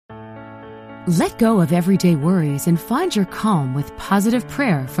Let go of everyday worries and find your calm with positive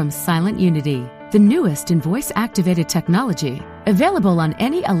prayer from Silent Unity, the newest in voice-activated technology, available on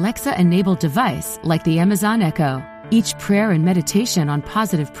any Alexa-enabled device like the Amazon Echo. Each prayer and meditation on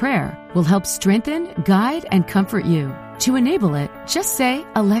positive prayer will help strengthen, guide, and comfort you. To enable it, just say,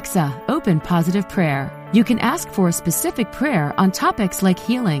 "Alexa, open positive prayer." You can ask for a specific prayer on topics like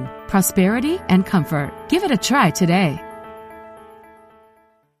healing, prosperity, and comfort. Give it a try today.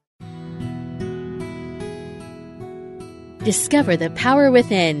 Discover the power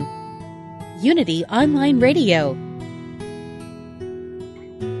within. Unity Online Radio.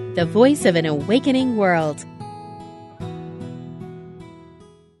 The voice of an awakening world.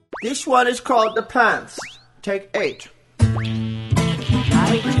 This one is called The Plants. Take 8.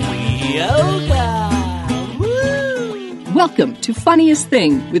 Yoga! Woo! Welcome to Funniest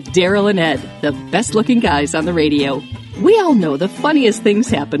Thing with Daryl and Ed, the best-looking guys on the radio. We all know the funniest things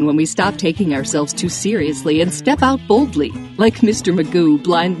happen when we stop taking ourselves too seriously and step out boldly, like Mr. Magoo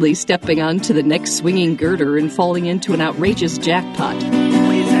blindly stepping onto the next swinging girder and falling into an outrageous jackpot.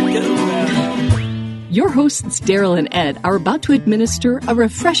 Your hosts, Daryl and Ed, are about to administer a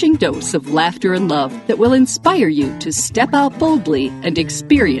refreshing dose of laughter and love that will inspire you to step out boldly and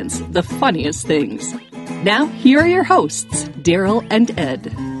experience the funniest things. Now, here are your hosts, Daryl and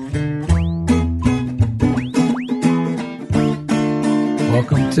Ed.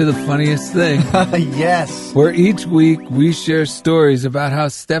 Welcome to The Funniest Thing. Yes. Where each week we share stories about how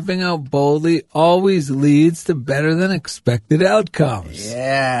stepping out boldly always leads to better than expected outcomes.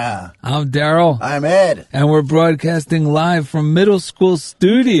 Yeah. I'm Daryl. I'm Ed. And we're broadcasting live from Middle School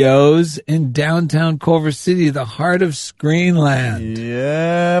Studios in downtown Culver City, the heart of Screenland.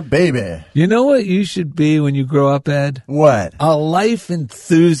 Yeah, baby. You know what you should be when you grow up, Ed? What? A life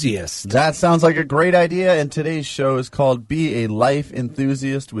enthusiast. That sounds like a great idea, and today's show is called Be a Life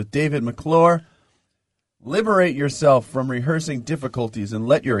Enthusiast with David McClure. Liberate yourself from rehearsing difficulties and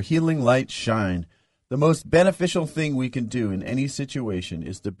let your healing light shine. The most beneficial thing we can do in any situation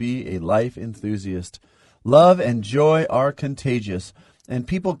is to be a life enthusiast. Love and joy are contagious, and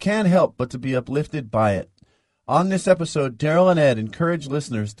people can't help but to be uplifted by it. On this episode, Daryl and Ed encourage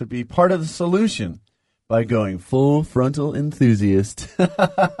listeners to be part of the solution by going full frontal enthusiast.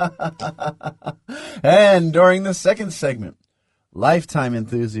 And during the second segment, lifetime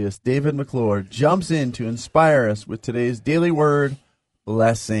enthusiast David McClure jumps in to inspire us with today's daily word,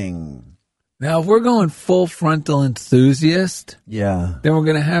 blessing. Now, if we're going full frontal enthusiast, then we're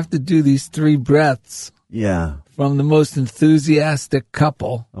going to have to do these 3 breaths. Yeah. From the most enthusiastic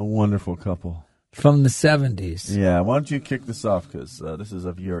couple. A wonderful couple. From the 70s. Yeah, why don't you kick this off, because this is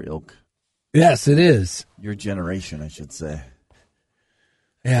of your ilk. Yes, it is. Your generation, I should say.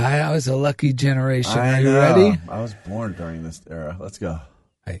 Yeah, I was a lucky generation. Are you ready? I was born during this era. Let's go.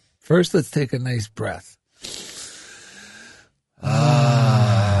 Hey, first, let's take a nice breath.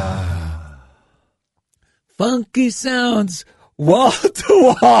 Funky sounds, wall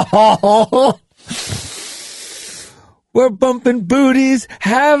to wall. We're bumping booties,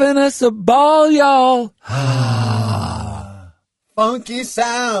 having us a ball, y'all. Funky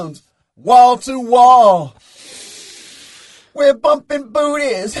sounds, wall to wall. We're bumping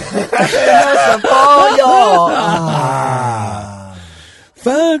booties. That's a ball, y'all.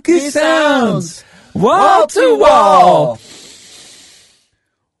 Funky sounds, wall to wall.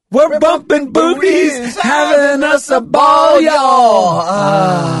 We're bumping booties, having us a ball,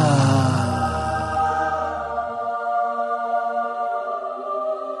 y'all.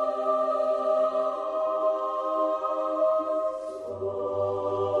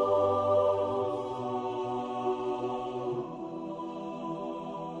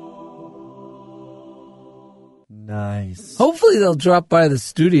 Nice. Hopefully they'll drop by the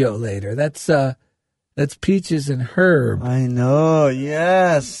studio later. That's Peaches and Herb. I know,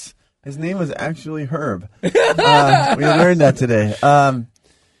 yes. His name was actually Herb. We learned that today.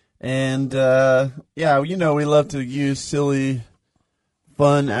 We love to use silly,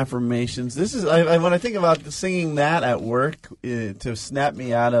 fun affirmations. This is when I think about singing that at work to snap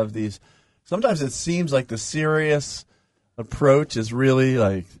me out of these. Sometimes it seems like the serious approach is really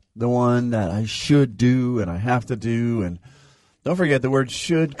like the one that I should do and I have to do. And don't forget, the word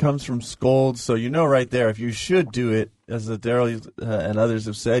should comes from scold. So you know right there, if you should do it, as Daryl and others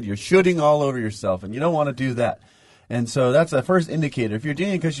have said, you're shooting all over yourself, and you don't want to do that. And so that's the first indicator. If you're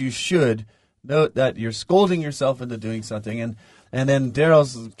doing it because you should, note that you're scolding yourself into doing something. And then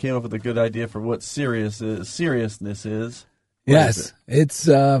Daryl came up with a good idea for what seriousness is. Yes, it's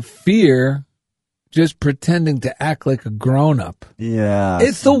fear just pretending to act like a grown-up. Yeah.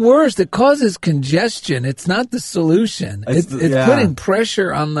 It's the worst. It causes congestion. It's not the solution. It's putting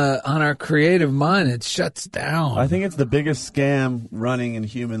pressure on our creative mind. It shuts down. I think it's the biggest scam running in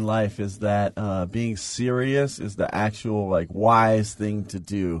human life is that being serious is the actual wise thing to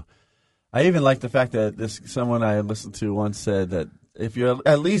do. I even like the fact that someone I listened to once said that if you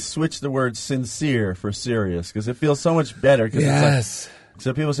at least switch the word sincere for serious, because it feels so much better. Yes.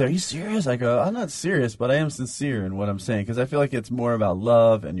 So people say, "Are you serious?" I go, "I'm not serious, but I am sincere in what I'm saying," because I feel like it's more about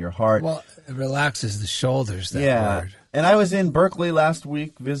love and your heart. Well, it relaxes the shoulders, that word. And I was in Berkeley last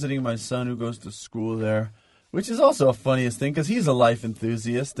week visiting my son who goes to school there, which is also a funniest thing because he's a life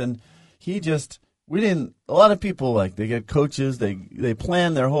enthusiast, and a lot of people, they get coaches, they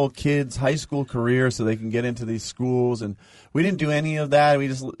plan their whole kid's high school career so they can get into these schools, and we didn't do any of that.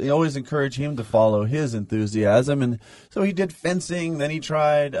 We always encourage him to follow his enthusiasm, and so he did fencing, then he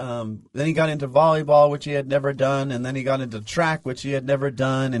tried, then he got into volleyball, which he had never done, and then he got into track, which he had never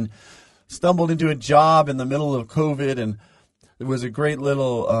done, and stumbled into a job in the middle of COVID, and it was a great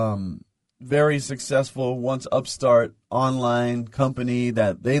little very successful, once upstart online company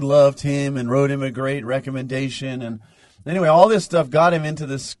that they loved him and wrote him a great recommendation. And anyway, all this stuff got him into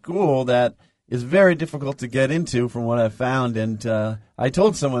this school that is very difficult to get into from what I found. And I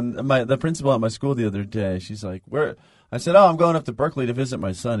told someone, the principal at my school the other day, she's like, "Where?" I said, "Oh, I'm going up to Berkeley to visit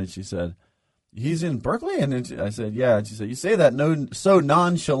my son." And she said, "He's in Berkeley?" And I said, "Yeah." And she said, "You say that so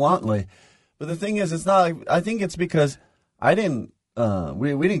nonchalantly." But the thing is, it's not. I think it's because I didn't.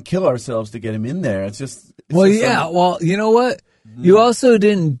 We didn't kill ourselves to get him in there. It's just. Well, you know what? Mm-hmm. You also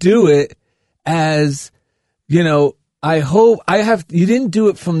didn't do it as, you didn't do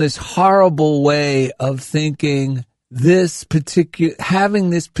it from this horrible way of thinking having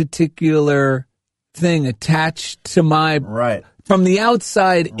this particular thing attached to my. Right. From the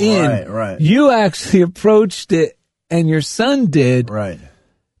outside in. Right. You actually approached it, and your son did. Right.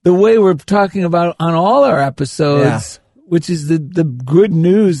 The way we're talking about on all our episodes. Yeah. Which is the good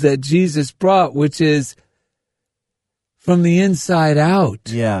news that Jesus brought, which is from the inside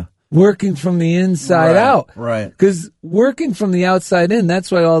out. Yeah. Working from the inside out. Right. Because working from the outside in, that's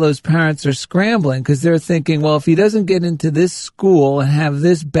why all those parents are scrambling, because they're thinking, well, if he doesn't get into this school and have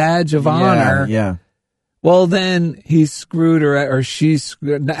this badge of honor, well, then he's screwed or she's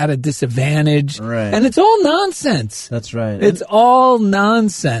at a disadvantage. Right. And it's all nonsense. That's right. It's all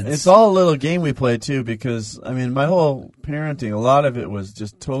nonsense. It's all a little game we play, too, because, my whole parenting, a lot of it was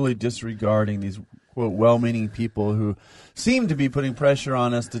just totally disregarding these, quote, well-meaning people who seemed to be putting pressure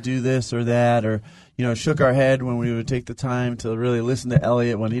on us to do this or that, or, shook our head when we would take the time to really listen to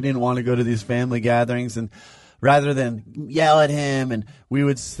Elliot when he didn't want to go to these family gatherings, and rather than yell at him, and we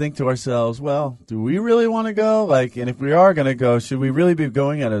would think to ourselves, well, do we really want to go? And if we are going to go, should we really be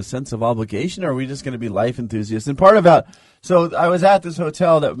going out of a sense of obligation, or are we just going to be life enthusiasts? And so I was at this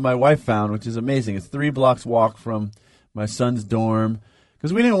hotel that my wife found, which is amazing. It's 3 blocks walk from my son's dorm,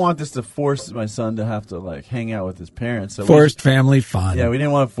 because we didn't want this to force my son to have to hang out with his parents. So forced family fun. Yeah, we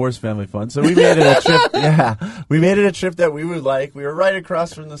didn't want to force family fun. So we made it a trip. Yeah, we made it a trip that we would like. We were right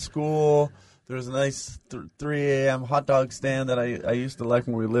across from the school. There was a nice 3 a.m. hot dog stand that I used to like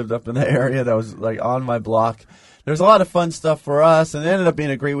when we lived up in the area that was on my block. There was a lot of fun stuff for us, and it ended up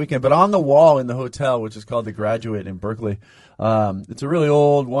being a great weekend. But on the wall in the hotel, which is called the Graduate in Berkeley, it's a really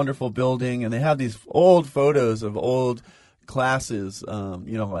old, wonderful building, and they have these old photos of old classes,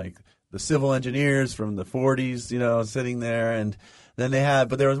 like the civil engineers from the 40s, sitting there. And then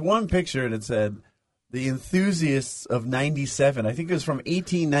but there was one picture that said, "The Enthusiasts of 97." I think it was from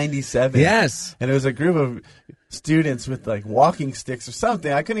 1897. Yes. And it was a group of students with walking sticks or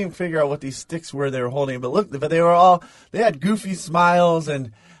something. I couldn't even figure out what these sticks were they were holding. But they had goofy smiles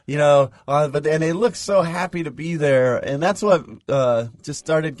and, and they looked so happy to be there. And that's what just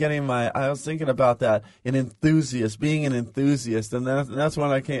started getting I was thinking about that, being an enthusiast. And that's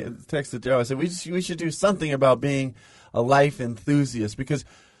when I texted Daryl. I said, we should do something about being a life enthusiast, because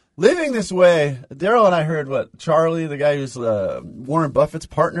living this way, Daryl and I heard Charlie, the guy who's Warren Buffett's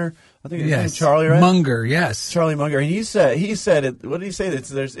partner, I think his name's Charlie, right? Munger, yes. Charlie Munger. And he said it. What did he say?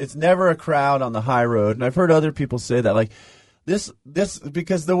 It's never a crowd on the high road. And I've heard other people say that, this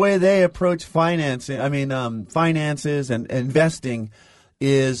because the way they approach finances and investing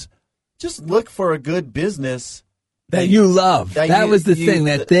is just look for a good business that you love. That was the thing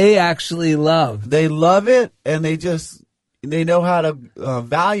that they actually love. They love it, and they know how to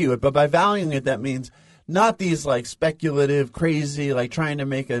value it. But by valuing it, that means not these speculative, crazy, trying to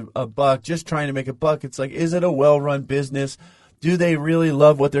make a buck, just trying to make a buck. It's is it a well-run business? Do they really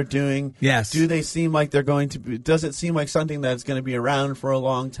love what they're doing? Yes. Do they seem like they're going to be, does it seem like something that's going to be around for a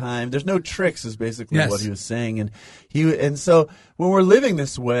long time? There's no tricks is basically what he was saying. And so when we're living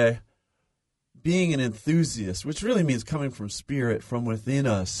this way, being an enthusiast, which really means coming from spirit, from within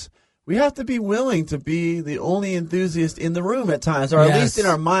us, we have to be willing to be the only enthusiast in the room at times, or at least in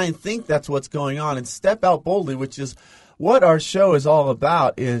our mind think that's what's going on, and step out boldly, which is what our show is all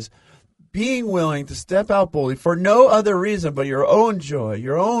about, is being willing to step out boldly for no other reason but your own joy,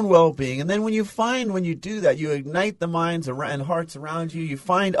 your own well-being. And then when you do that, you ignite the minds and hearts around you. You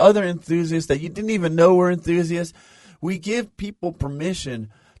find other enthusiasts that you didn't even know were enthusiasts. We give people permission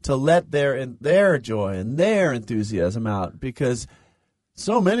to let their joy and their enthusiasm out, because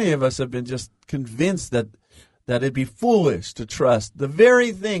so many of us have been just convinced that it'd be foolish to trust the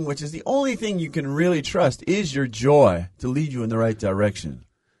very thing, which is the only thing you can really trust, is your joy to lead you in the right direction.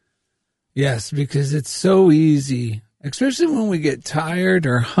 Yes, because it's so easy, especially when we get tired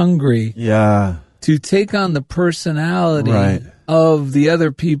or hungry, to take on the personality of the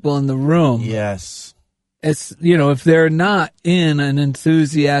other people in the room. Yes. It's, if they're not in an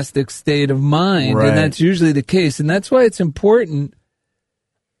enthusiastic state of mind, and that's usually the case. And that's why it's important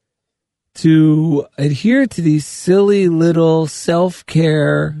to adhere to these silly little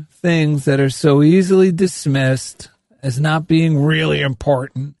self-care things that are so easily dismissed as not being really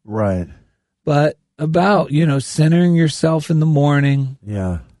important. Right. But about, centering yourself in the morning.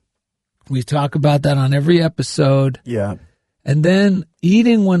 Yeah. We talk about that on every episode. Yeah. And then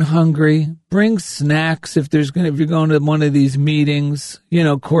eating when hungry. Bring snacks if you're going to one of these meetings,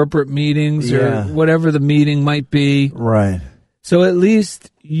 corporate meetings or whatever the meeting might be. Right. So at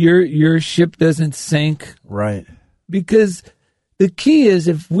least your ship doesn't sink. Right. Because the key is,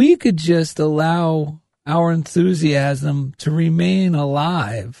 if we could just allow our enthusiasm to remain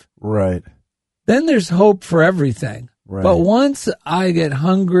alive. Right. Then there's hope for everything. Right. But once I get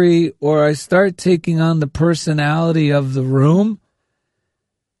hungry or I start taking on the personality of the room,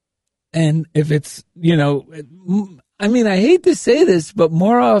 and if it's, I hate to say this, but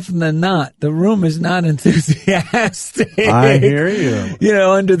more often than not, the room is not enthusiastic. I hear you.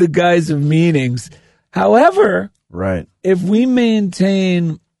 Under the guise of meetings. However, if we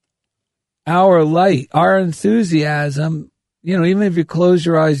maintain our light, our enthusiasm, even if you close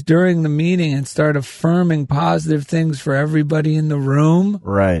your eyes during the meeting and start affirming positive things for everybody in the room,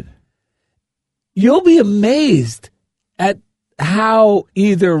 you'll be amazed at how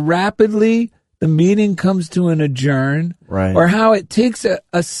either rapidly the meeting comes to an adjourn, or how it takes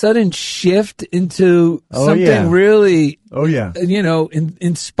a sudden shift into something really,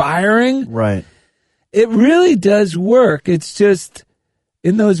 inspiring. Right. It really does work. It's just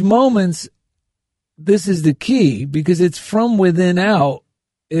in those moments, this is the key, because it's from within out.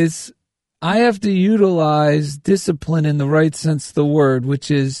 I have to utilize discipline in the right sense of the word,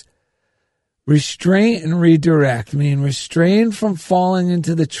 which is restraint and redirect. Restrain from falling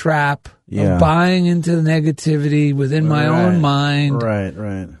into the trap of buying into the negativity within my own mind.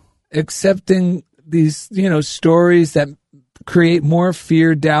 Right. Accepting these, stories that create more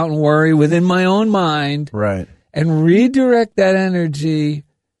fear, doubt, and worry within my own mind. Right. And redirect that energy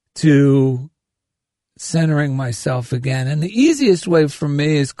to centering myself again. And the easiest way for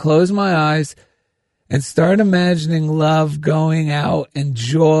me is close my eyes and start imagining love going out and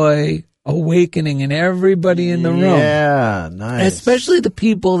joy awakening in everybody in the room. Yeah, nice. Especially the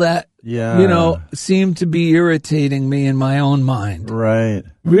people that, seem to be irritating me in my own mind. Right.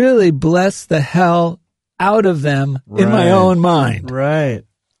 Really bless the hell out of them in my own mind. Right.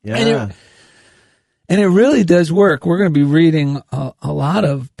 Yeah. And it really does work. We're going to be reading a lot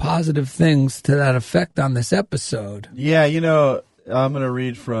of positive things to that effect on this episode. Yeah, I'm going to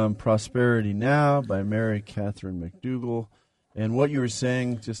read from Prosperity Now by Mary Catherine McDougall. And what you were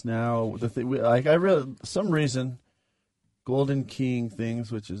saying just now, I read some reason, Golden Keying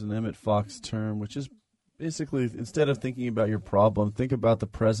things, which is an Emmett Fox term, which is basically, instead of thinking about your problem, think about the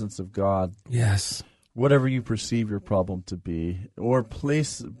presence of God. Yes. Whatever you perceive your problem to be, or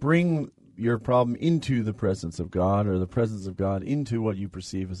bring your problem into the presence of God, or the presence of God into what you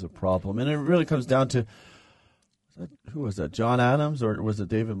perceive as a problem. And it really comes down to, who was that, John Adams, or was it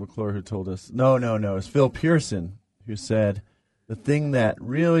David McClure who told us? No, it was Phil Pearson who said the thing that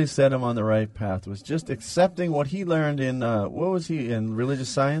really set him on the right path was just accepting what he learned in, in religious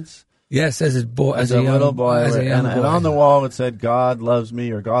science? Yes, as a little boy. And on the wall it said, God loves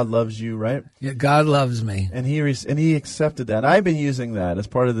me, or God loves you, right? Yeah, God loves me. And he accepted that. I've been using that as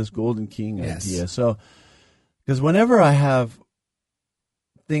part of this Golden King idea. So, because whenever I have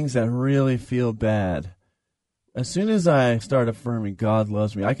things that really feel bad, as soon as I start affirming God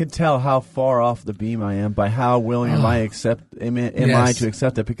loves me, I can tell how far off the beam I am by how willing am I to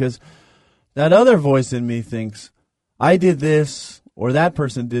accept it. Because that other voice in me thinks, I did this, or that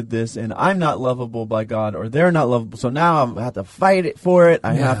person did this, and I'm not lovable by God, or they're not lovable. So now I have to fight it for it.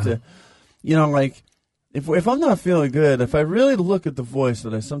 I have to, like, if I'm not feeling good, if I really look at the voice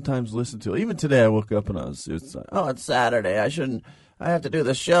that I sometimes listen to, even today I woke up and it's like, oh, it's Saturday. I have to do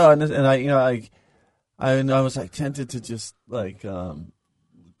the show, and I was like tempted to just like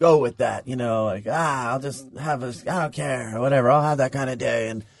go with that, I'll just have I don't care, or whatever. I'll have that kind of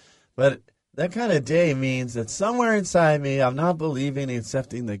day, but that kind of day means that somewhere inside me, I'm not believing and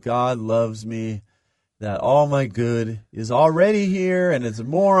accepting that God loves me, that all my good is already here and it's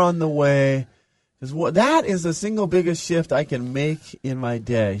more on the way. Because that is the single biggest shift I can make in my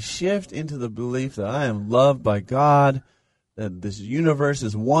day. Shift into the belief that I am loved by God, that this universe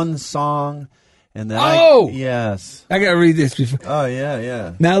is one song, and that yes. I got to read this before. Oh,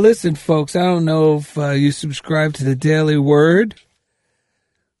 yeah. Now listen, folks, I don't know if you subscribe to the Daily Word,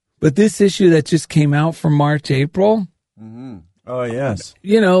 but this issue that just came out for March, April. Mm-hmm. Oh, yes.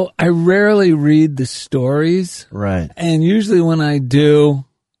 I rarely read the stories. Right. And usually when I do,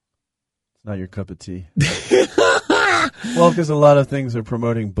 it's not your cup of tea. Well, because a lot of things are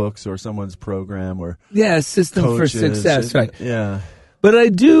promoting books or someone's program or System coaches. for Success, right. Yeah. But I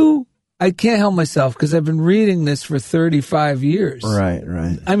can't help myself because I've been reading this for 35 years.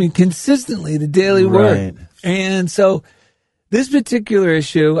 Right. I mean, consistently, the Daily Word. And so this particular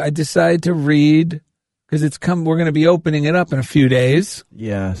issue, I decided to read because we're going to be opening it up in a few days.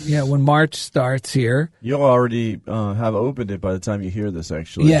 Yes. Yeah, when March starts here. You'll already have opened it by the time you hear this,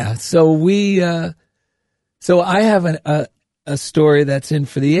 actually. Yeah. So so I have a story that's in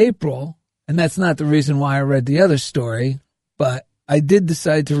for the April, and that's not the reason why I read the other story, but I did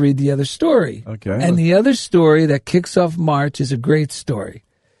decide to read the other story. Okay. And the other story that kicks off March is a great story.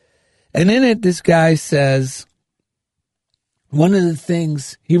 And in it, this guy says one of the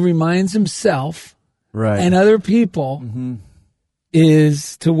things he reminds himself and other people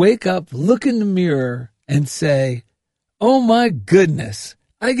is to wake up, look in the mirror, and say, oh, my goodness,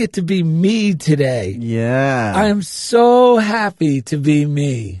 I get to be me today. Yeah. I am so happy to be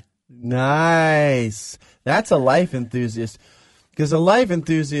me. Nice. That's a life enthusiast. Because a life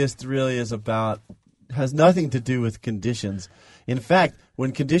enthusiast really has nothing to do with conditions. In fact,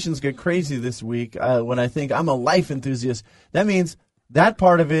 when conditions get crazy this week, when I think I'm a life enthusiast, that means that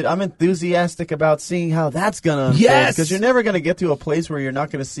part of it, I'm enthusiastic about seeing how that's going to unfold. Yes! Because you're never going to get to a place where you're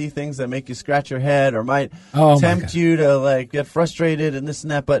not going to see things that make you scratch your head or might tempt you to get frustrated and this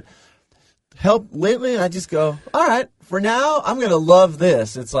and that. But lately, I just go, all right, for now, I'm going to love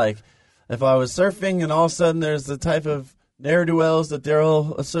this. It's like if I was surfing and all of a sudden there's the type of ne'er-do-wells that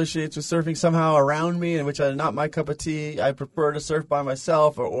Daryl associates with surfing somehow around me, and which are not my cup of tea. I prefer to surf by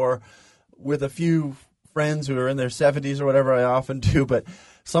myself or with a few friends who are in their 70s or whatever. I often do, but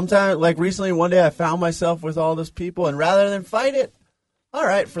sometimes, like recently, one day I found myself with all those people, and rather than fight it, all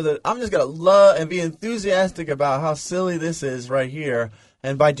right, I'm just gonna love and be enthusiastic about how silly this is right here.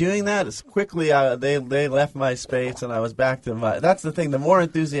 And by doing that, it's quickly they left my space, and I was back to my. That's the thing. The more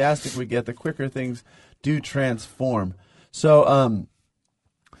enthusiastic we get, the quicker things do transform. So,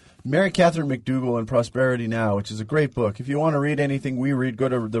 Mary Catherine McDougall and Prosperity Now, which is a great book. If you want to read anything we read, go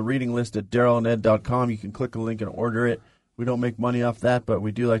to the reading list at DarylAndEd.com. You can click a link and order it. We don't make money off that, but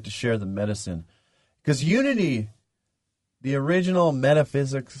we do like to share the medicine. Because Unity, the original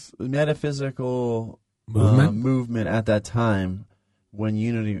metaphysical movement at that time, when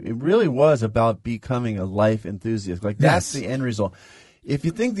Unity, it really was about becoming a life enthusiast. That's the end result. If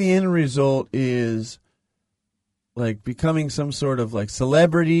you think the end result is becoming some sort of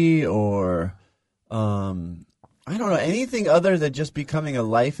celebrity or I don't know, anything other than just becoming a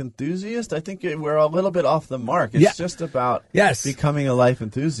life enthusiast, I think we're a little bit off the mark. It's just about becoming a life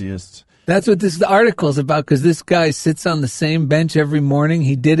enthusiast. That's what this article is about, because this guy sits on the same bench every morning.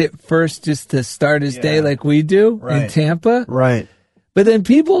 He did it first just to start his day like we do in Tampa. Right. But then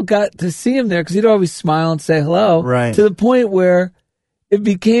people got to see him there because he'd always smile and say hello. Right. To the point where it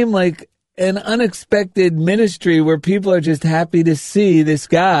became an unexpected ministry where people are just happy to see this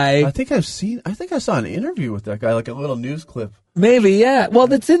guy. I think I saw an interview with that guy, like a little news clip. Maybe, yeah. Well,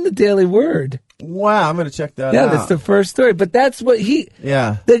 that's in the Daily Word. Wow, I'm going to check that out. Yeah, that's the first story. But that's what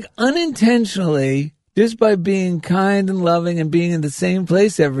unintentionally, just by being kind and loving and being in the same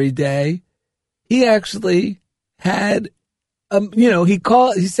place every day, he actually had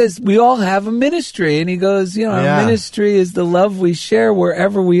he says we all have a ministry, and he goes, our ministry is the love we share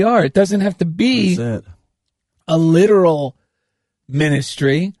wherever we are. It doesn't have to be a literal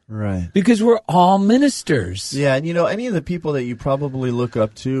ministry. Right. Because we're all ministers. Yeah, and any of the people that you probably look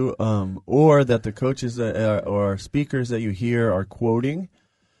up to, or that the coaches or speakers that you hear are quoting.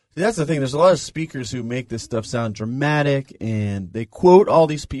 See, that's the thing. There's a lot of speakers who make this stuff sound dramatic, and they quote all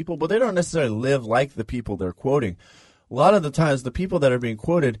these people, but they don't necessarily live like the people they're quoting. A lot of the times, the people that are being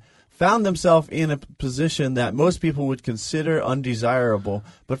quoted found themselves in a position that most people would consider undesirable,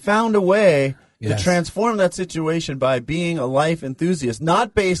 but found a way to transform that situation by being a life enthusiast,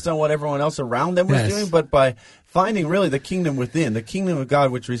 not based on what everyone else around them was doing, but by finding really the kingdom within, the kingdom of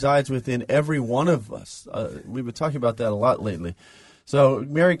God, which resides within every one of us. We've been talking about that a lot lately. So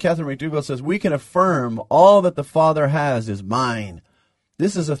Mary Catherine McDougall says, we can affirm all that the Father has is mine.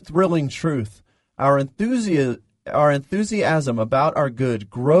 This is a thrilling truth. Our enthusiasm about our good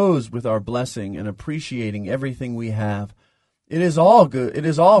grows with our blessing and appreciating everything we have. It is all good. It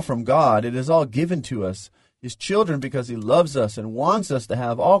is all from God. It is all given to us, His children, because He loves us and wants us to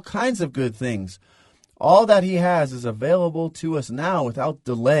have all kinds of good things. All that He has is available to us now without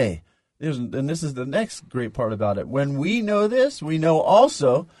delay. And this is the next great part about it. When we know this, we know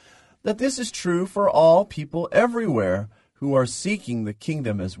also that this is true for all people everywhere who are seeking the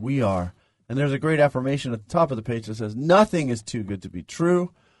kingdom as we are. And there's a great affirmation at the top of the page that says, nothing is too good to be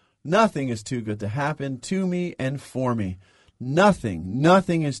true. Nothing is too good to happen to me and for me.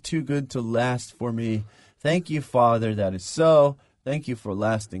 Nothing is too good to last for me. Thank you, Father, that is so. Thank you for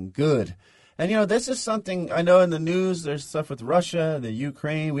lasting good. And, this is something, I know in the news, there's stuff with Russia, the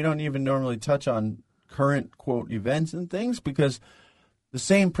Ukraine. We don't even normally touch on current, quote, events and things because the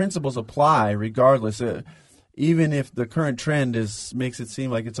same principles apply regardless. Even if the current trend makes it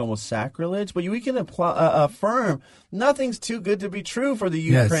seem like it's almost sacrilege, but we can affirm nothing's too good to be true for the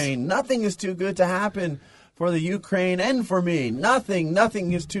Ukraine. Yes. Nothing is too good to happen for the Ukraine and for me.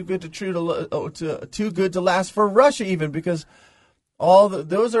 Nothing is too good too good to last for Russia even, because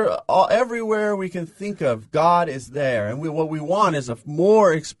those are everywhere we can think of. God is there, and what we want is a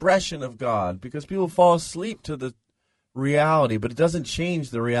more expression of God, because people fall asleep to the reality, but it doesn't change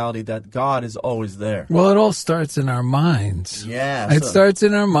the reality that God is always there. Well, it all starts in our minds. Yeah. It starts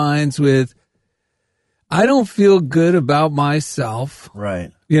in our minds with, I don't feel good about myself.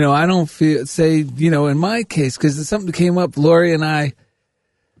 Right. I don't feel, in my case, because something came up, Lori and I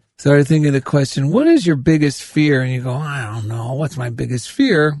started thinking of the question, what is your biggest fear? And you go, I don't know. What's my biggest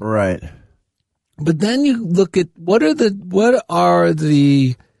fear? Right. But then you look at what are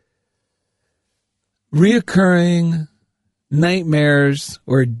the reoccurring nightmares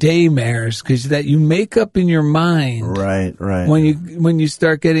or daymares that you make up in your mind. Right. When you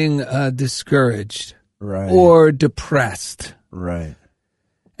start getting discouraged. Right. Or depressed. Right.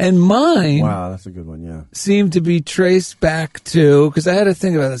 And mine, wow, that's a good one, yeah, seemed to be traced back to, because I had to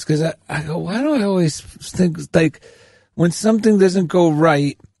think about this, because I go, why do I always think, like, when something doesn't go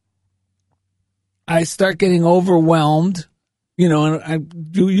right, I start getting overwhelmed, and I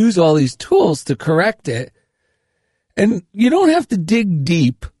do use all these tools to correct it. And you don't have to dig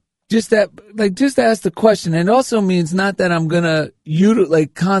deep. Just ask the question. And it also means not that I'm going to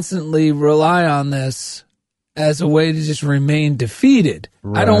constantly rely on this as a way to just remain defeated.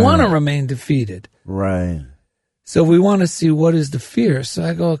 Right. I don't want to remain defeated. Right. So we want to see what is the fear. So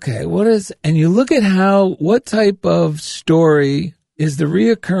I go, okay, and you look at what type of story is the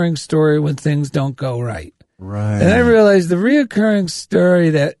reoccurring story when things don't go right. Right. And I realized the reoccurring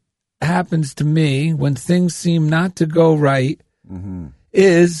story that happens to me when things seem not to go right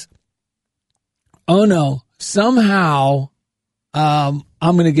is, oh no, somehow I'm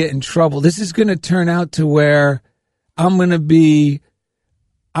going to get in trouble. This is going to turn out to where I'm going to be,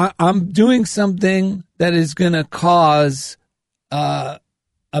 I'm doing something that is going to cause a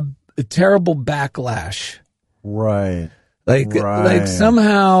terrible backlash. Right. Like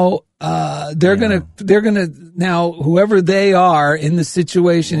somehow they're gonna now, whoever they are in the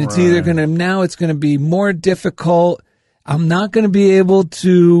situation, it's either it's gonna be more difficult. I'm not gonna be able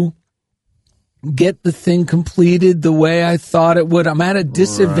to get the thing completed the way I thought it would. I'm at a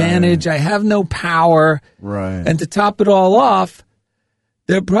disadvantage. I have no power. Right. And to top it all off,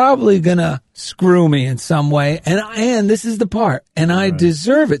 they're probably gonna screw me in some way. And this is the part. And I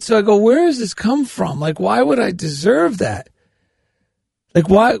deserve it. So I go, where does this come from? Like, why would I deserve that? Like,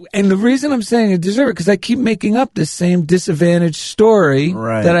 why? And the reason I'm saying I deserve it, because I keep making up this same disadvantaged story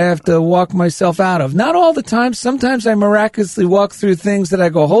that I have to walk myself out of. Not all the time. Sometimes I miraculously walk through things that I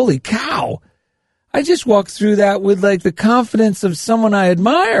go, holy cow. I just walked through that with like the confidence of someone I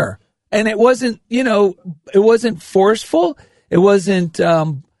admire. And it wasn't, it wasn't forceful. It wasn't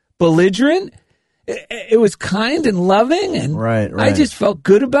belligerent. It was kind and loving. And I just felt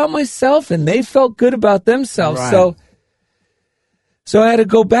good about myself, and they felt good about themselves. So So I had to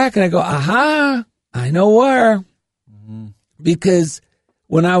go back and I go, aha, I know where. Mm-hmm. Because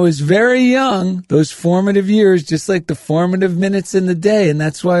when I was very young, those formative years, just like the formative minutes in the day, and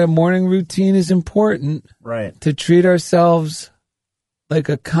that's why a morning routine is important. Right. To treat ourselves like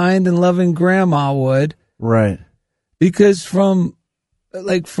a kind and loving grandma would. Right. Because from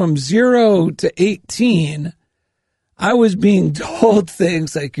 0 to 18, I was being told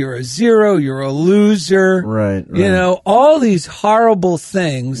things like you're a zero, you're a loser. Right. You know, all these horrible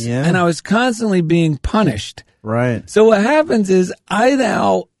things. Yeah. And I was constantly being punished. Right. So what happens is I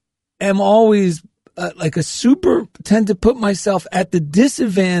now am always tend to put myself at the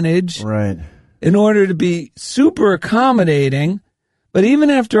disadvantage. Right. In order to be super accommodating. But even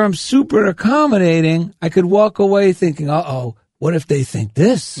after I'm super accommodating, I could walk away thinking, uh-oh, what if they think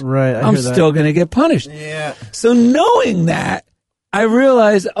this? Right. I'm still going to get punished. Yeah. So knowing that, I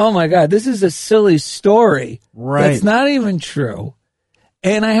realized, oh my God, this is a silly story. Right. That's not even true.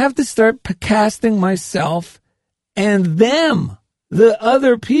 And I have to start casting myself and them, the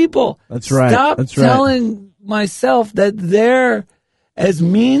other people. That's right. Stop telling myself that they're as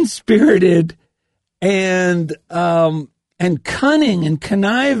mean-spirited and cunning and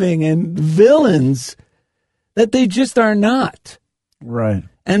conniving and villains that they just are not. Right.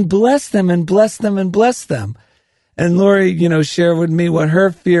 And bless them and bless them and bless them. And Lori, shared with me what her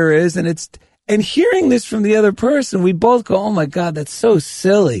fear is, and hearing this from the other person, we both go, oh my God, that's so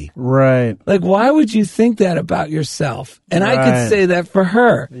silly. Right. Like, why would you think that about yourself? And right. I could say that for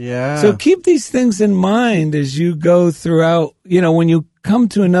her. Yeah. So keep these things in mind as you go throughout, when you come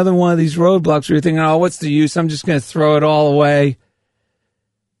to another one of these roadblocks where you're thinking, oh, what's the use? I'm just going to throw it all away.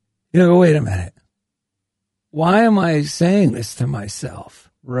 Go, wait a minute. Why am I saying this to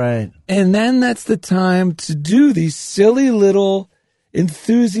myself? Right. And then that's the time to do these silly little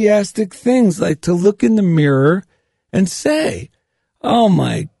enthusiastic things, like to look in the mirror and say, oh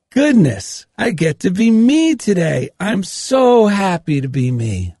my goodness, I get to be me today. I'm so happy to be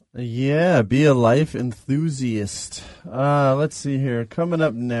me. Yeah, be a life enthusiast. Let's see here. Coming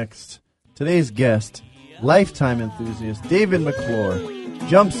up next, today's guest, lifetime enthusiast David McClure,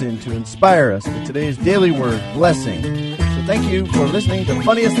 jumps in to inspire us with today's daily word, blessing. So thank you for listening to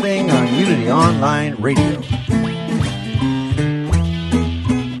Funniest Thing on Unity Online Radio.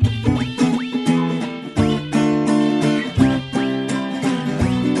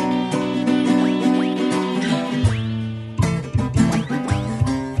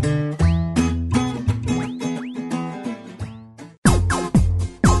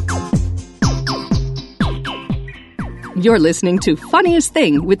 You're listening to Funniest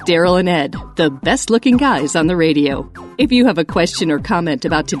Thing with Daryl and Ed, the best-looking guys on the radio. If you have a question or comment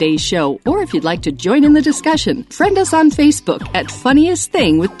about today's show, or if you'd like to join in the discussion, friend us on Facebook at Funniest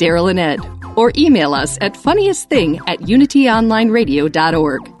Thing with Daryl and Ed, or email us at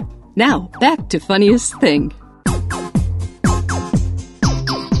funniestthing@unityonlineradio.org. Now, back to Funniest Thing.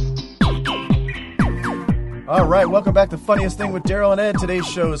 All right, welcome back to Funniest Thing with Daryl and Ed. Today's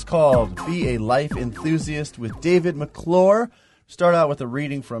show is called Be a Life Enthusiast with David McClure. Start out with a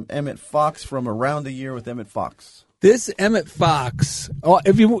reading from Emmett Fox from Around the Year with Emmett Fox. This Emmett Fox,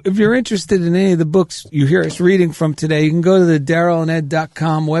 if you're interested in any of the books you hear us reading from today, you can go to the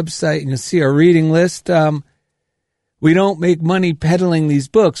DarylandEd.com website and you'll see our reading list. We don't make money peddling these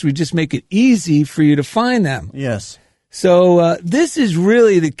books. We just make it easy for you to find them. Yes. So this is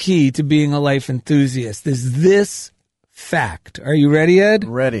really the key to being a life enthusiast, is this fact. Are you ready, Ed?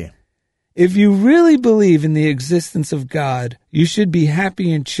 Ready. If you really believe in the existence of God, you should be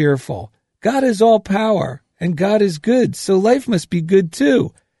happy and cheerful. God is all power, and God is good, so life must be good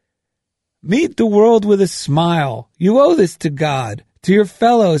too. Meet the world with a smile. You owe this to God, to your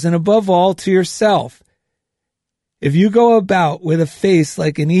fellows, and above all, to yourself. If you go about with a face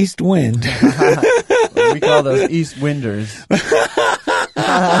like an east wind... We call those East Winders.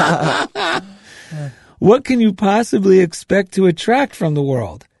 What can you possibly expect to attract from the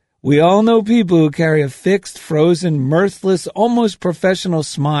world? We all know people who carry a fixed, frozen, mirthless, almost professional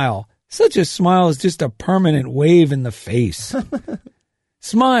smile. Such a smile is just a permanent wave in the face.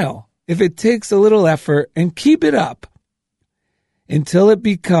 Smile, if it takes a little effort, and keep it up until it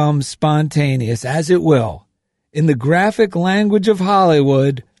becomes spontaneous, as it will. In the graphic language of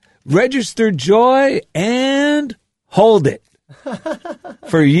Hollywood, register joy and hold it.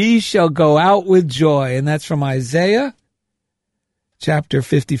 For ye shall go out with joy. And that's from Isaiah chapter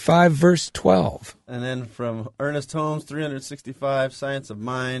 55, verse 12. And then from Ernest Holmes, 365, Science of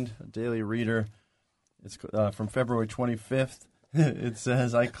Mind, a daily reader. It's from February 25th. It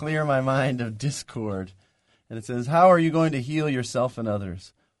says, I clear my mind of discord. And it says, how are you going to heal yourself and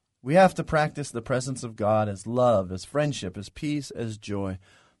others? We have to practice the presence of God as love, as friendship, as peace, as joy,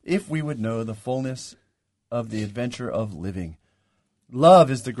 if we would know the fullness of the adventure of living.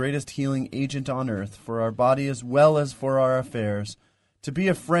 Love is the greatest healing agent on earth for our body as well as for our affairs. To be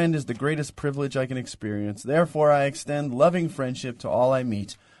a friend is the greatest privilege I can experience. Therefore, I extend loving friendship to all I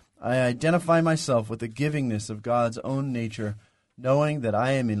meet. I identify myself with the givingness of God's own nature, knowing that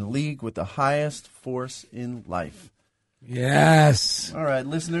I am in league with the highest force in life. Yes. All right,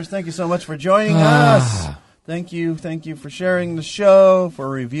 listeners, thank you so much for joining us. Thank you for sharing the show, for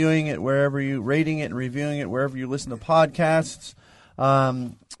reviewing it rating it and reviewing it wherever you listen to podcasts.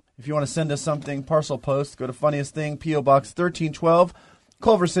 If you want to send us something, parcel post, go to Funniest Thing, P.O. Box 1312,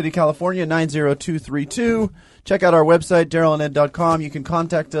 Culver City, California, 90232. Check out our website, DarylandEd.com. You can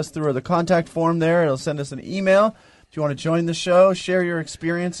contact us through the contact form there. It'll send us an email. If you want to join the show, share your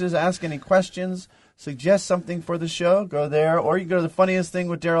experiences, ask any questions, suggest something for the show, go there. Or you can go to the Funniest Thing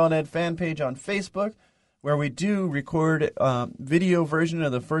with Daryl and Ed fan page on Facebook, where we do record video version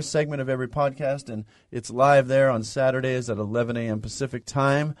of the first segment of every podcast, and it's live there on Saturdays at 11 a.m. Pacific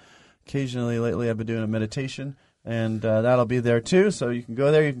time. Occasionally, lately, I've been doing a meditation, and that'll be there too. So you can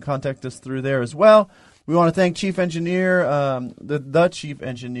go there. You can contact us through there as well. We want to thank Chief Engineer, the Chief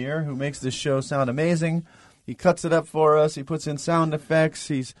Engineer, who makes this show sound amazing. He cuts it up for us. He puts in sound effects.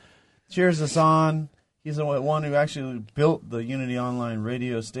 He cheers us on. He's the one who actually built the Unity Online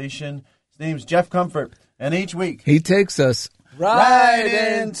radio station. His name's Jeff Comfort. And each week, he takes us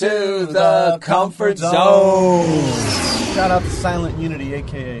right into the comfort zone. Shout out to Silent Unity,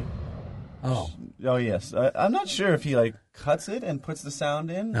 a.k.a. Oh, yes. I'm not sure if he cuts it and puts the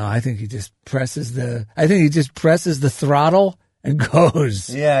sound in. No, I think he just presses the throttle and goes.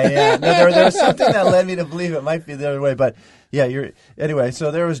 Yeah. No, there was something that led me to believe it might be the other way, but yeah, anyway.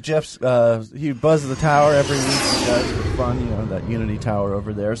 So there was Jeff's. He buzzes the tower every week. He does for fun, that Unity tower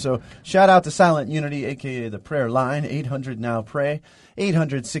over there. So shout out to Silent Unity, aka the prayer line, 800-NOW-PRAY,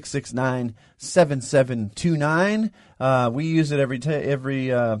 800-669-7729. We use it every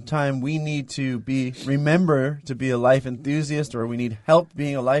time we need to remember to be a life enthusiast, or we need help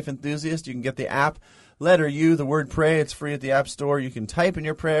being a life enthusiast. You can get the app. Letter U, the word pray. It's free at the App Store. You can type in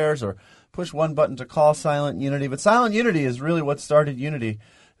your prayers or push one button to call Silent Unity. But Silent Unity is really what started Unity.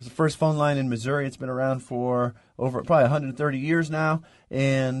 It's the first phone line in Missouri. It's been around for over probably 130 years now.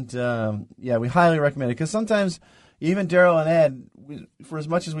 And, we highly recommend it. Because sometimes, even Daryl and Ed, for as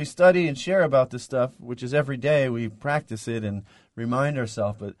much as we study and share about this stuff, which is every day, we practice it and remind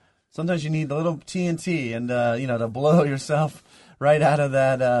ourselves. But sometimes you need a little TNT and, to blow yourself right out of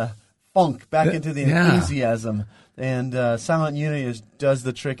that funk back into the enthusiasm. And Silent Unity does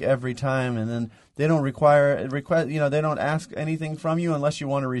the trick every time, and then they don't they don't ask anything from you unless you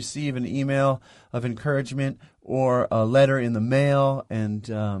want to receive an email of encouragement or a letter in the mail, and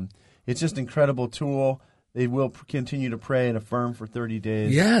it's just an incredible tool. They will continue to pray and affirm for 30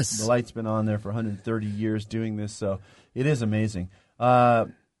 days. Yes. The light's been on there for 130 years doing this, so it is amazing.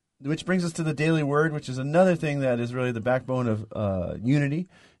 Which brings us to the Daily Word, which is another thing that is really the backbone of Unity.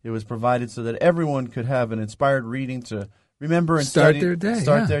 It was provided so that everyone could have an inspired reading to remember and start their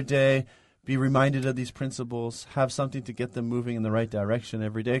day, be reminded of these principles, have something to get them moving in the right direction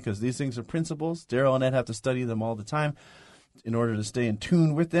every day, because these things are principles. Daryl and Ed have to study them all the time in order to stay in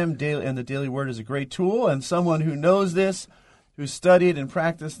tune with them. And the Daily Word is a great tool, and someone who knows this, who studied and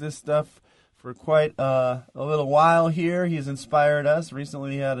practiced this stuff for quite a little while here. He's inspired us.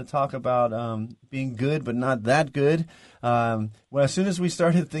 Recently he had a talk about being good but not that good. As soon as we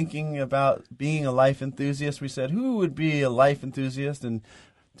started thinking about being a life enthusiast, we said, who would be a life enthusiast? And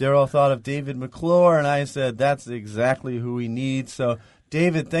Daryl thought of David McClure, and I said, that's exactly who we need. So,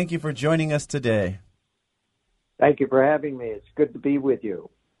 David, thank you for joining us today. Thank you for having me. It's good to be with you.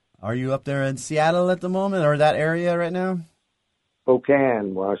 Are you up there in Seattle at the moment, or that area right now?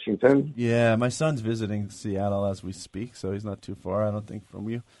 Spokane, Washington. Yeah, my son's visiting Seattle as we speak, so he's not too far, I don't think, from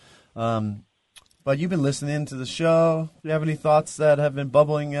you. But you've been listening to the show. Do you have any thoughts that have been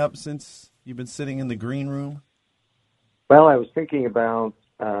bubbling up since you've been sitting in the green room? Well, I was thinking about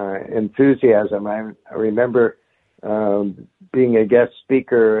enthusiasm. I remember being a guest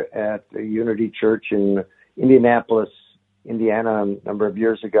speaker at the Unity Church in Indianapolis, Indiana, a number of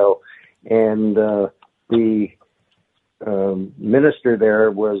years ago, and the minister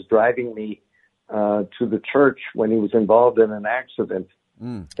there was driving me to the church when he was involved in an accident.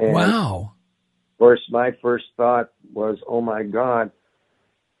 Mm. Wow. Of course, my first thought was, oh my God.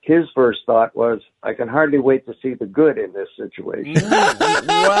 His first thought was, I can hardly wait to see the good in this situation.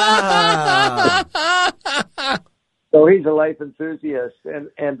 Wow. So he's a life enthusiast.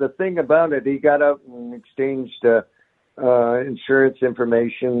 And the thing about it, he got out and exchanged insurance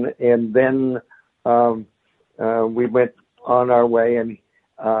information, and then we went on our way. And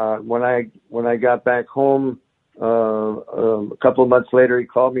when I got back home a couple of months later, he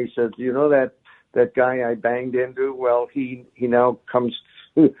called me. He says, "You know that guy I banged into? Well, he now comes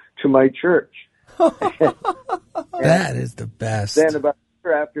to my church." That is the best. Then about a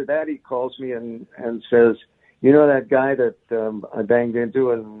year after that, he calls me and says, "You know that guy that I banged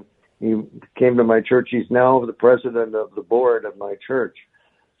into, and he came to my church? He's now the president of the board of my church."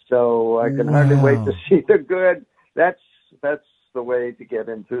 So I can hardly wait to see the good. That's the way to get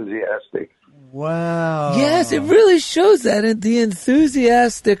enthusiastic. Wow. Yes, it really shows that the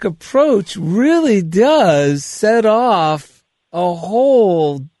enthusiastic approach really does set off a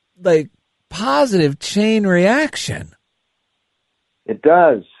whole positive chain reaction. It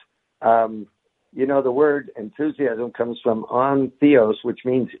does. The word enthusiasm comes from on theos, which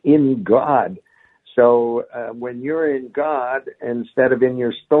means in God. So when you're in God instead of in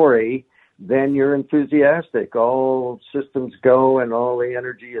your story, then you're enthusiastic. All systems go and all the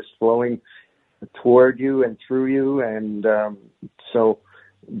energy is flowing toward you and through you. And so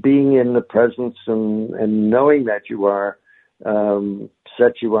being in the presence and knowing that you are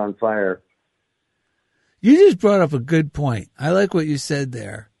sets you on fire. You just brought up a good point. I like what you said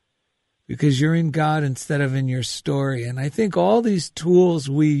there, because you're in God instead of in your story. And I think all these tools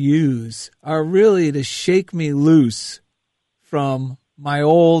we use are really to shake me loose from my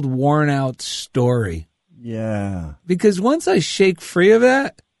old worn-out story. Yeah. Because once I shake free of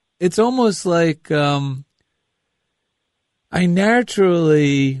that, it's almost like I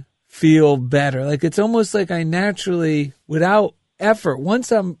naturally feel better. It's almost like I naturally, without effort,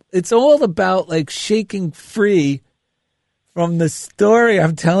 it's all about shaking free from the story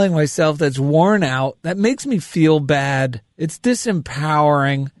I'm telling myself that's worn out, that makes me feel bad. It's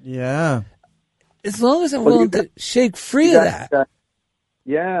disempowering. Yeah. As long as I'm willing to shake free of that.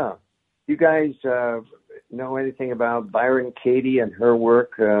 Yeah. You guys know anything about Byron Katie and her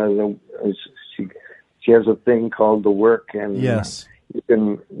work? She has a thing called The Work, and yes, you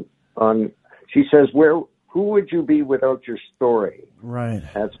can she says, who would you be without your story? Right.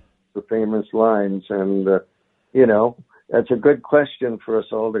 That's the famous lines, and that's a good question for us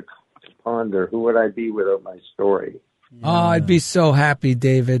all to ponder. Who would I be without my story? Yeah. Oh, I'd be so happy,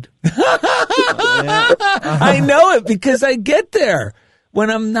 David. I know it because I get there. When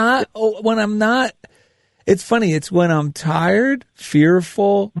I'm not, it's funny. It's when I'm tired,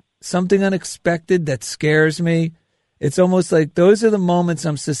 fearful, something unexpected that scares me. It's almost like those are the moments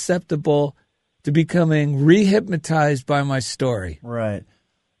I'm susceptible to becoming rehypnotized by my story. Right.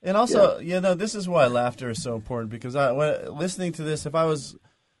 And also, this is why laughter is so important, because listening to this, if I was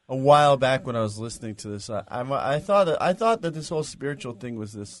a while back when I was listening to this, I thought that this whole spiritual thing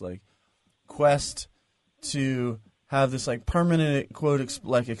was this quest to have this permanent quote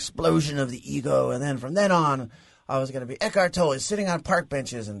explosion of the ego, and then from then on I was going to be Eckhart Tolle sitting on park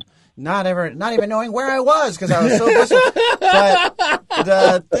benches and not even knowing where I was because I was so blissful. But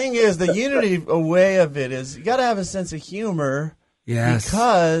the thing is, the unity way of it is you got to have a sense of humor. Yes.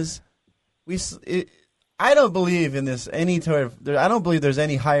 Because I don't believe in this I don't believe there's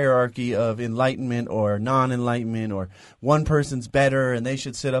any hierarchy of enlightenment or non-enlightenment, or one person's better and they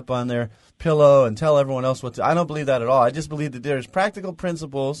should sit up on their pillow and tell everyone else what to. I don't believe that at all. I just believe that there's practical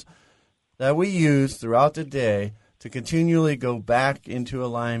principles that we use throughout the day to continually go back into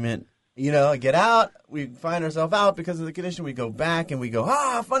alignment. Get out. We find ourselves out because of the condition. We go back and we go,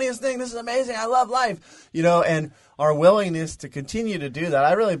 funniest thing. This is amazing. I love life. And our willingness to continue to do that.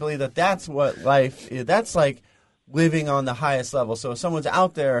 I really believe that that's what life is. That's like living on the highest level. So if someone's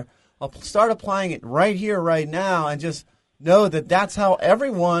out there, I'll start applying it right here, right now, and just know that that's how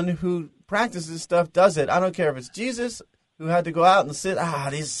everyone who practices stuff does it. I don't care if it's Jesus, who had to go out and sit,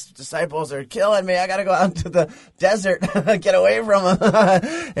 these disciples are killing me. I got to go out into the desert, get away from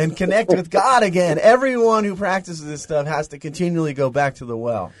them, and connect with God again. Everyone who practices this stuff has to continually go back to the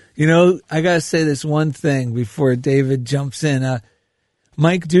well. I got to say this one thing before David jumps in.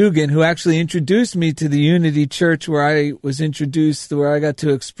 Mike Dugan, who actually introduced me to the Unity Church where I was introduced, where I got to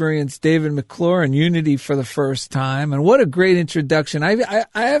experience David McClure and Unity for the first time. And what a great introduction. I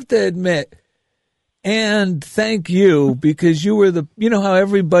have to admit, and thank you, because you were how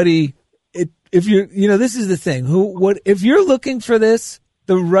everybody, if you're, this is the thing, if you're looking for this,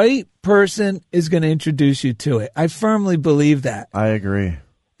 the right person is going to introduce you to it. I firmly believe that. I agree.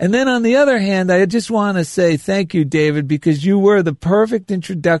 And then on the other hand, I just want to say thank you, David, because you were the perfect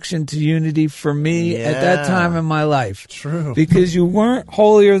introduction to Unity for me at that time in my life. True. Because you weren't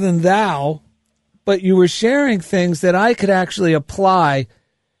holier than thou, but you were sharing things that I could actually apply.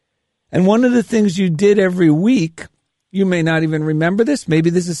 And one of the things you did every week you may not even remember this. Maybe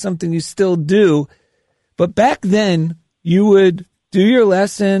this is something you still do. But back then, you would do your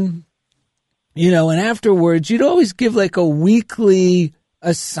lesson, and afterwards, you'd always give like a weekly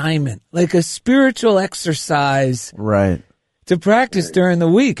assignment, like a spiritual exercise. Right. To practice during the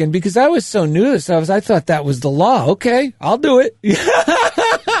week. And because I was so new to this, I thought that was the law. Okay, I'll do it.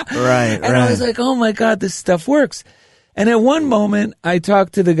 Right. And I was like, oh my God, this stuff works. And at one moment, I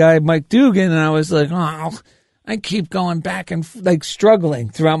talked to the guy, Mike Dugan, and I was like, oh, I keep going back and like struggling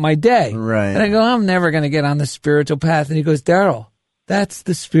throughout my day. Right. And I go, I'm never going to get on the spiritual path. And he goes, Daryl, that's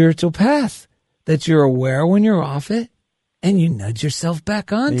the spiritual path, that you're aware when you're off it and you nudge yourself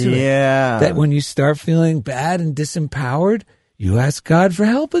back onto it. Yeah. That when you start feeling bad and disempowered, you ask God for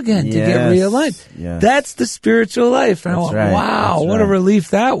help again to get realigned. Yes. That's the spiritual life. And That's I went, right. wow, That's what right. a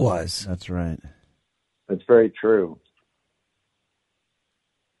relief that was. That's right. That's very true.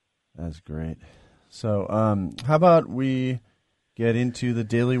 That's great. So how about we get into the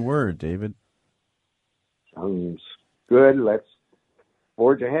daily word, David? Sounds good. Let's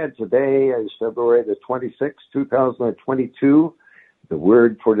forge ahead. Today is February the 26th, 2022. The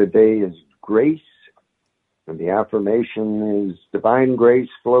word for today is grace. And the affirmation is, divine grace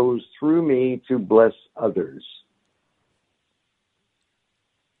flows through me to bless others.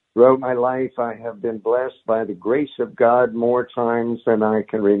 Throughout my life, I have been blessed by the grace of God more times than I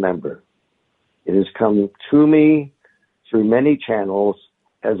can remember. It has come to me through many channels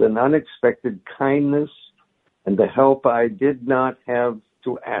as an unexpected kindness and the help I did not have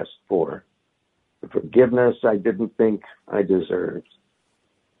to ask for, the forgiveness I didn't think I deserved.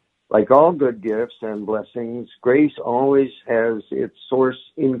 Like all good gifts and blessings, grace always has its source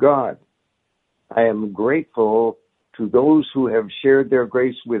in God. I am grateful to those who have shared their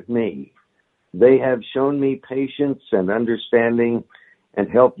grace with me. They have shown me patience and understanding and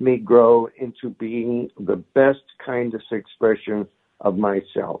helped me grow into being the best, kindest expression of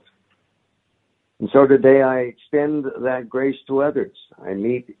myself. And so today I extend that grace to others. I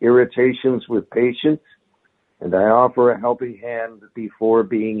meet irritations with patience, and I offer a helping hand before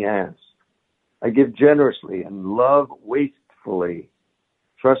being asked. I give generously and love wastefully,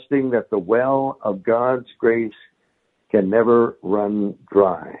 trusting that the well of God's grace can never run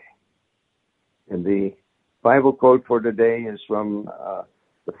dry. And the Bible quote for today is from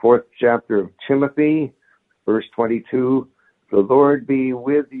the 4th chapter of Timothy, verse 22. The Lord be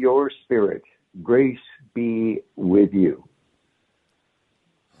with your spirit. Grace be with you.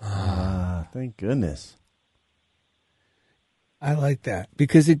 Thank goodness. I like that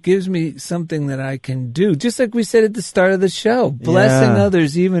because it gives me something that I can do. Just like we said at the start of the show, blessing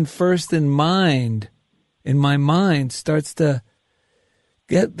others even first in my mind starts to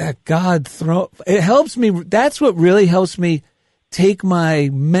get that God throne. It helps me. That's what really helps me take my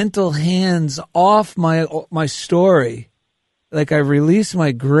mental hands off my story. Like I release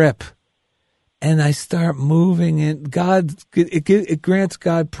my grip and I start moving in. It grants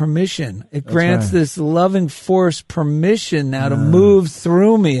God permission. It grants this loving force permission now to move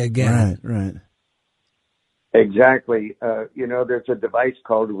through me again. Right. Exactly. There's a device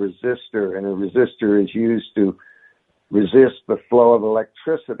called a resistor, and a resistor is used to resist the flow of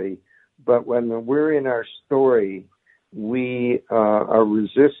electricity. But when we're in our story, we are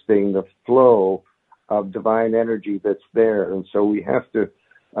resisting the flow of divine energy that's there. And so we have to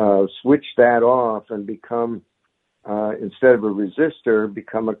switch that off and become, instead of a resistor,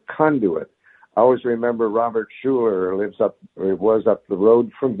 become a conduit. I always remember Robert Schuller was up the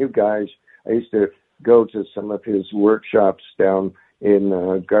road from you guys. I used to go to some of his workshops down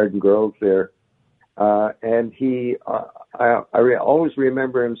in Garden Grove there. And I always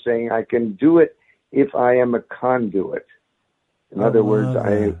remember him saying, I can do it if I am a conduit. In other words,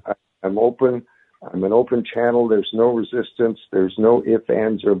 I'm open. I'm an open channel. There's no resistance. There's no ifs,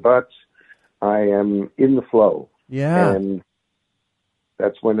 ands, or buts. I am in the flow. Yeah. And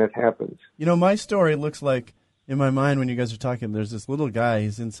that's when it happens. My story looks like, in my mind when you guys are talking, there's this little guy.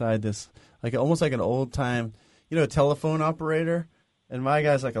 He's inside this, almost like an old-time, a telephone operator. And my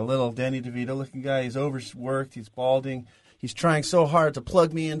guy's like a little Danny DeVito-looking guy. He's overworked. He's balding. He's trying so hard to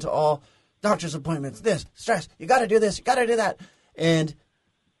plug me into all doctor's appointments, this, stress. You got to do this. You got to do that. And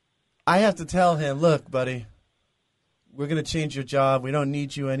I have to tell him, look, buddy, we're going to change your job. We don't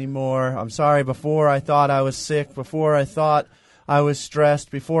need you anymore. I'm sorry. Before I thought I was sick, before I thought I was stressed,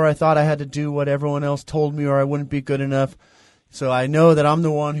 before I thought I had to do what everyone else told me or I wouldn't be good enough. So I know that I'm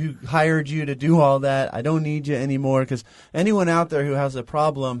the one who hired you to do all that. I don't need you anymore, because anyone out there who has a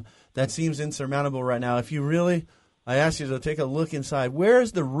problem that seems insurmountable right now, I ask you to take a look inside. Where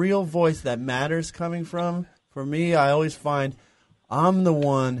is the real voice that matters coming from? For me, I always find I'm the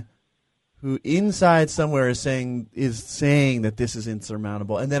one who inside somewhere is saying that this is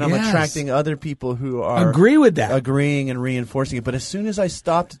insurmountable, and then I'm attracting other people who are agree with that, agreeing and reinforcing it. But as soon as I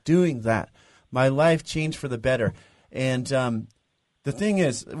stopped doing that, my life changed for the better. And the thing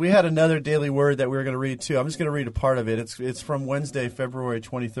is, we had another daily word that we were going to read too. I'm just going to read a part of it. It's from Wednesday, February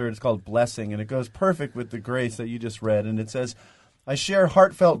 23rd. It's called Blessing, and it goes perfect with the grace that you just read. And it says, I share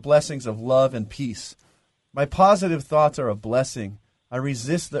heartfelt blessings of love and peace. My positive thoughts are a blessing. I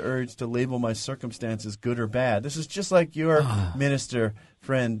resist the urge to label my circumstances good or bad. This is just like your minister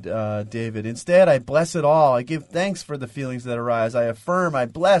friend, David. Instead, I bless it all. I give thanks for the feelings that arise. I affirm, I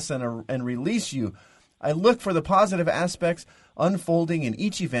bless, and release you. I look for the positive aspects unfolding in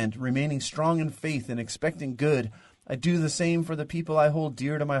each event, remaining strong in faith and expecting good. I do the same for the people I hold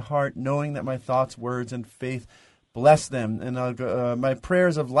dear to my heart, knowing that my thoughts, words, and faith bless them. And my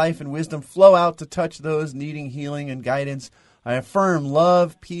prayers of life and wisdom flow out to touch those needing healing and guidance. I affirm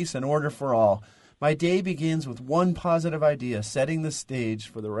love, peace, and order for all. My day begins with one positive idea, setting the stage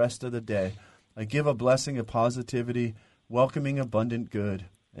for the rest of the day. I give a blessing of positivity, welcoming abundant good.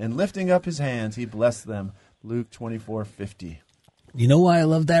 And lifting up his hands, he blessed them. Luke 24:50. You know why I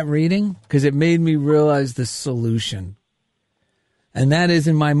love that reading? Because it made me realize the solution. And that is,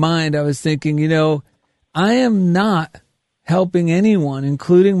 in my mind, I was thinking, I am not helping anyone,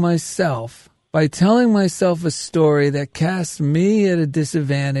 including myself, by telling myself a story that casts me at a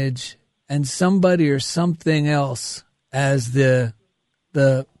disadvantage and somebody or something else as the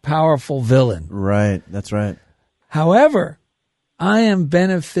powerful villain. Right, that's right. However, I am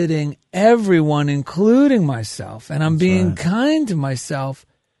benefiting everyone, including myself, and I'm being kind to myself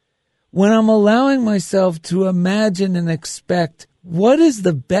when I'm allowing myself to imagine and expect what is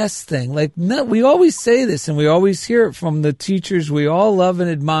the best thing. We always say this, and we always hear it from the teachers we all love and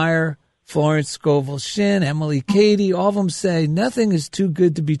admire, Florence Scovel Shinn, Emily Cady, all of them say nothing is too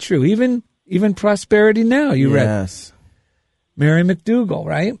good to be true. Even Prosperity Now, you read Mary McDougall,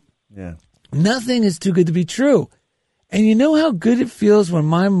 right? Yeah. Nothing is too good to be true. And you know how good it feels when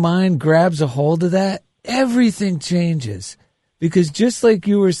my mind grabs a hold of that? Everything changes. Because just like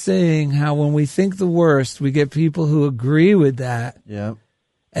you were saying, how when we think the worst, we get people who agree with that. Yeah.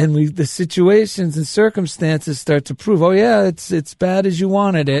 And the situations and circumstances start to prove, oh yeah, it's bad as you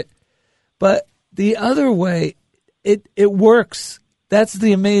wanted it. But the other way, it works. That's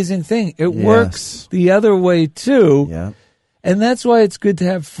the amazing thing. It works the other way too. Yeah. And that's why it's good to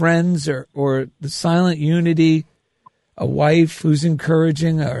have friends or the silent unity, a wife who's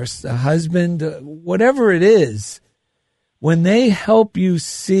encouraging, or a husband, whatever it is, when they help you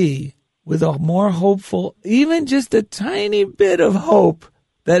see with a more hopeful, even just a tiny bit of hope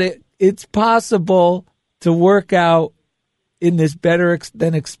that it's possible to work out in this better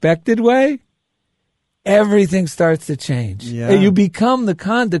than expected way, everything starts to change. Yeah. And you become the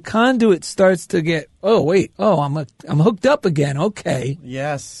conduit starts to get, I'm hooked up again. Okay.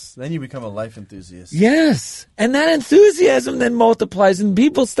 Yes. Then you become a life enthusiast. Yes. And that enthusiasm then multiplies and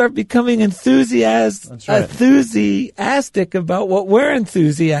people start becoming enthusiastic about what we're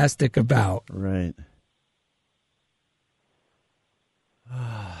enthusiastic about. Right.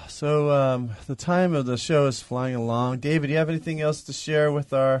 So the time of the show is flying along. David, do you have anything else to share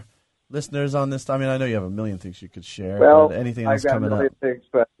with our listeners on this? I mean, I know you have a million things you could share. Well, but anything else I've got coming a million up? things,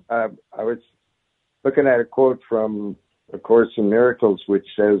 but I was looking at a quote from A Course in Miracles, which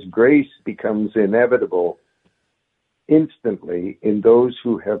says, "Grace becomes inevitable instantly in those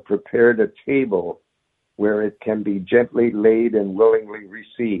who have prepared a table where it can be gently laid and willingly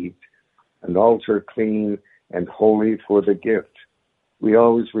received, an altar clean and holy for the gift." We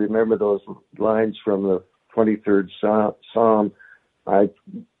always remember those lines from the 23rd Psalm.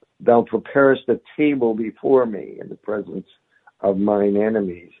 Thou preparest a table before me in the presence of mine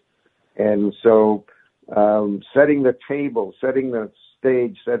enemies. And so setting the table, setting the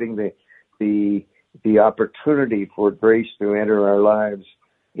stage, setting the opportunity for grace to enter our lives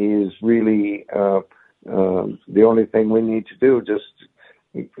is really the only thing we need to do. Just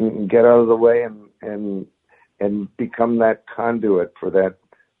get out of the way and become that conduit for that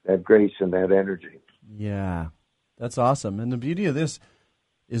grace and that energy. Yeah, that's awesome. And the beauty of this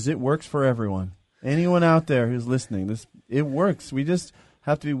is it works for everyone. Anyone out there who's listening, it works. We just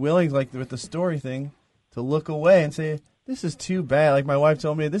have to be willing, like with the story thing, to look away and say, this is too bad. Like my wife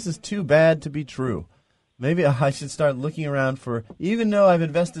told me, this is too bad to be true. Maybe I should start looking around for, even though I've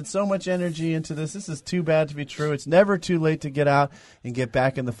invested so much energy into this is too bad to be true. It's never too late to get out and get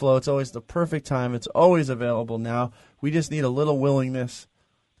back in the flow. It's always the perfect time. It's always available now. We just need a little willingness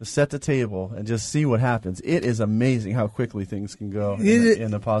to set the table and just see what happens. It is amazing how quickly things can go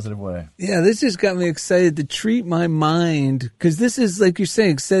in a positive way. Yeah, this just got me excited to treat my mind, because this is, like you're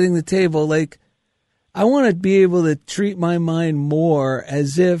saying, setting the table. Like, I want to be able to treat my mind more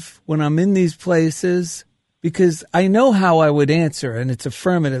as if when I'm in these places, because I know how I would answer, and it's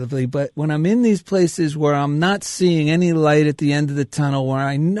affirmatively, but when I'm in these places where I'm not seeing any light at the end of the tunnel, where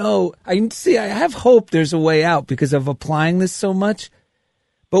I know, I have hope there's a way out because of applying this so much,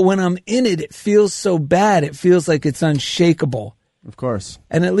 but when I'm in it, it feels so bad. It feels like it's unshakable. Of course.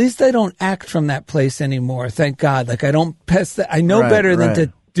 And at least I don't act from that place anymore, thank God. Like, I don't pest that. I know better than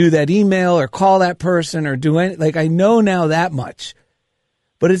to do that email or call that person or do any, like, I know now that much.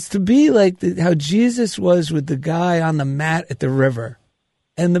 But it's to be like how Jesus was with the guy on the mat at the river.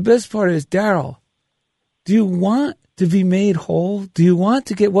 And the best part is, Daryl, do you want to be made whole? Do you want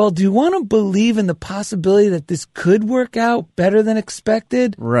to get well? Do you want to believe in the possibility that this could work out better than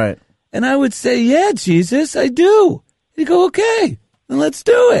expected? Right. And I would say, yeah, Jesus, I do. You go, okay, then let's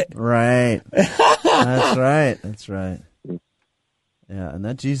do it. Right. That's right. That's right. Yeah, and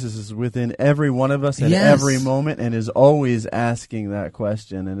that Jesus is within every one of us at every moment and is always asking that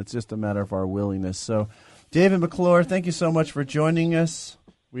question, and it's just a matter of our willingness. So, David McClure, thank you so much for joining us.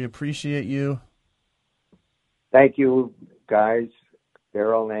 We appreciate you. Thank you, guys.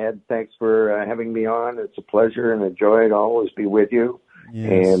 Daryl and Ed, thanks for having me on. It's a pleasure and a joy to always be with you.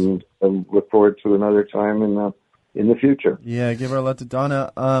 Yes. And I look forward to another time in the future. Yeah, give our love to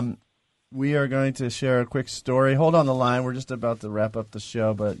Donna. We are going to share a quick story. Hold on the line. We're just about to wrap up the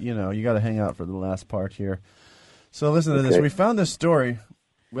show, but, you got to hang out for the last part here. So listen to this. We found this story.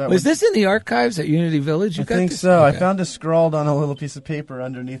 Was this in the archives at Unity Village? I think so. Okay. I found it scrawled on a little piece of paper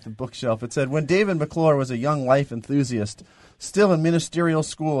underneath the bookshelf. It said, when David McClure was a young life enthusiast, still in ministerial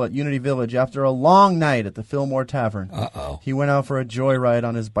school at Unity Village, after a long night at the Fillmore Tavern, he went out for a joyride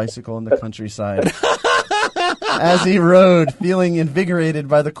on his bicycle in the countryside. As he rode, feeling invigorated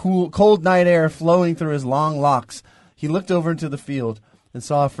by the cold night air flowing through his long locks, he looked over into the field and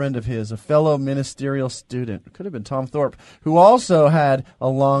saw a friend of his, a fellow ministerial student, it could have been Tom Thorpe, who also had a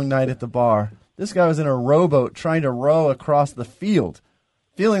long night at the bar. This guy was in a rowboat trying to row across the field,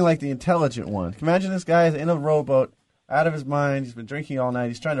 feeling like the intelligent one. Can you imagine this guy is in a rowboat, out of his mind, he's been drinking all night,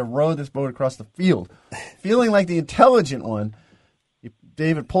 he's trying to row this boat across the field, feeling like the intelligent one.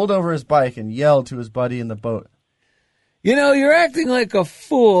 David pulled over his bike and yelled to his buddy in the boat, you're acting like a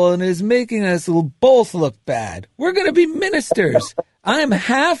fool and is making us both look bad. We're going to be ministers. I'm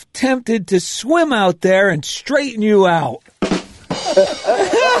half tempted to swim out there and straighten you out.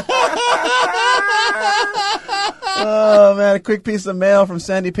 Oh, man, a quick piece of mail from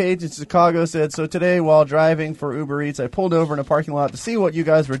Sandy Page in Chicago said, so today while driving for Uber Eats, I pulled over in a parking lot to see what you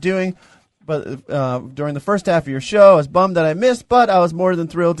guys were doing. But during the first half of your show, I was bummed that I missed, but I was more than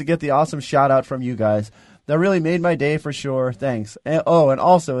thrilled to get the awesome shout-out from you guys. That really made my day for sure. Thanks. And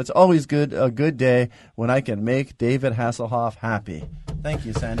also, it's always a good day when I can make David Hasselhoff happy. Thank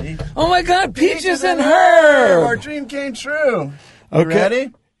you, Sandy. Oh, my God, Peaches and Herb! Our dream came true. Okay. You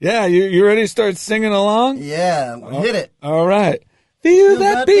ready? Yeah, you ready to start singing along? Yeah, hit it. All right. Feel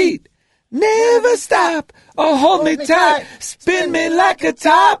that beat. Never stop or hold me tight. Spin me like a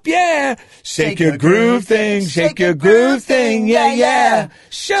top, yeah. Shake your groove thing, shake your groove thing, yeah, yeah.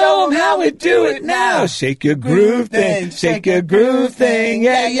 Show them how we do it now. Shake your groove thing, shake your groove thing,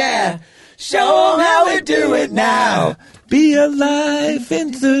 yeah, yeah. Show them how we do it now. Be a life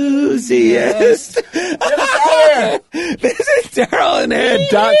enthusiast. Visit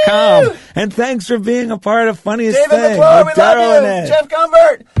DarylAndEd.com. And thanks for being a part of Funniest David Thing McClure, with we Daryl love you. and Ed. Jeff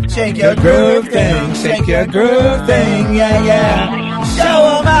Gumbert. Shake your groove thing, shake your groove thing, yeah, yeah.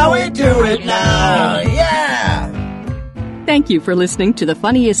 Show them how we do it now, yeah. Thank you for listening to The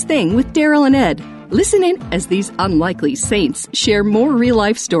Funniest Thing with Daryl and Ed. Listen in as these unlikely saints share more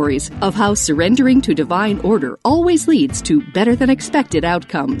real-life stories of how surrendering to divine order always leads to better-than-expected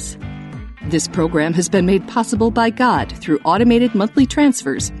outcomes. This program has been made possible by God through automated monthly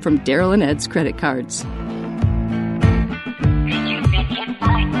transfers from Daryl and Ed's credit cards.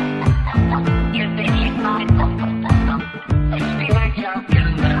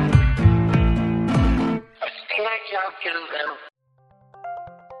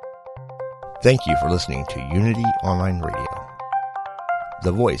 Thank you for listening to Unity Online Radio,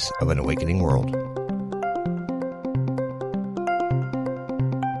 the voice of an awakening world.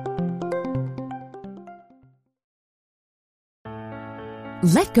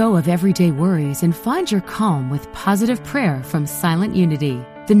 Let go of everyday worries and find your calm with positive prayer from Silent Unity,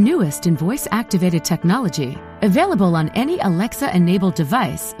 the newest in voice-activated technology, available on any Alexa-enabled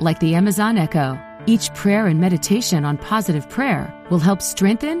device like the Amazon Echo. Each prayer and meditation on positive prayer will help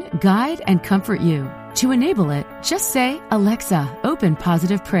strengthen, guide, and comfort you. To enable it, just say, "Alexa, open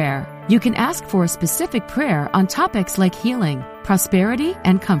positive prayer." You can ask for a specific prayer on topics like healing, prosperity,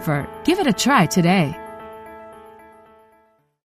 and comfort. Give it a try today.